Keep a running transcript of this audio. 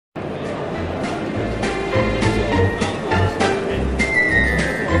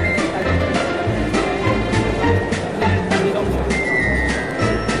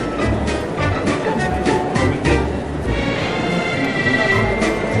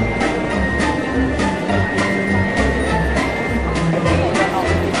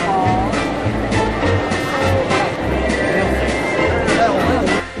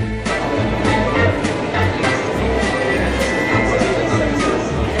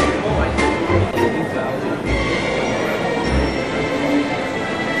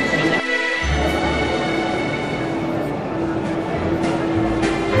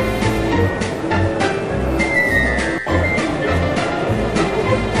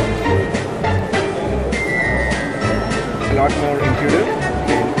lot more intuitive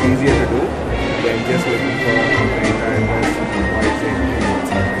and easier to do than just looking for something and just pricing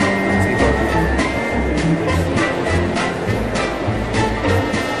and see how to do.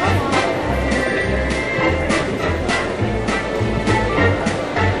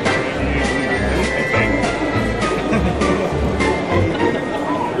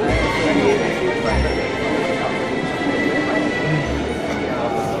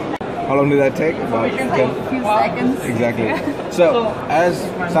 How long did that take? About a few seconds. Exactly. So, as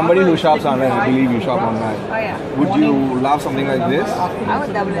somebody who shops online, I believe you shop online. Oh yeah. Would you love something like this? I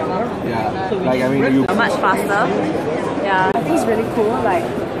would definitely love it. Yeah. Like, I mean, you... Much faster. Yeah. I think it's really cool. Like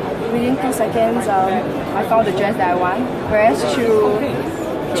within 2 seconds, I found the dress that I want. Whereas through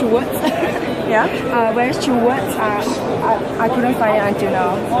words, whereas through words, I couldn't find it until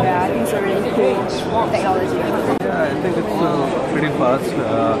now. Yeah, I think it's a really cool technology. Yeah, I think it's pretty fast.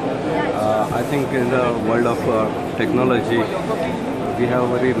 I think in the world of technology, we have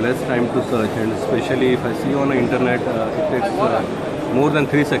very less time to search, and especially if I see on the internet, it takes more than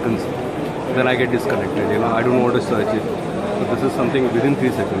 3 seconds. Then I get disconnected. You know, I don't want to search it. So this is something within 3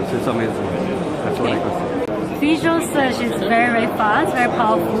 seconds. It's amazing. That's what I can say. Visual search is very fast, very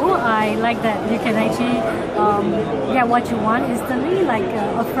powerful. I like that you can actually get what you want instantly, like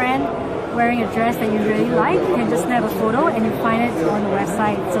a friend wearing a dress that you really like, you can just snap a photo and you find it on the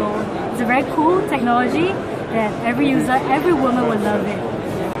website. So it's a very cool technology that every user, every woman will love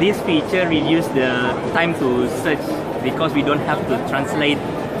it. This feature reduces the time to search because we don't have to translate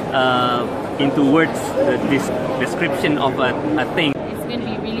into words the description of a thing. It's going to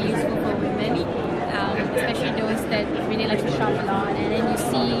be really useful for women, especially those that really like to shop a lot, and then you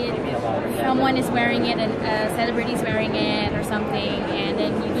see someone is wearing it and a celebrity is wearing it or something, and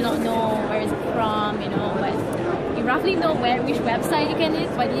then you do not know where it's from, you know, but you roughly know which website you can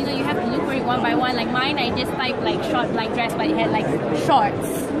use, but you know you have to look for it one by one. Like mine, I just typed like short black dress, but it had like shorts,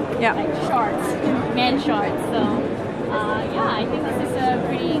 like shorts, men shorts. So yeah, I think this is a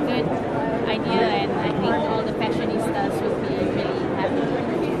pretty good idea, and I think all the fashionistas will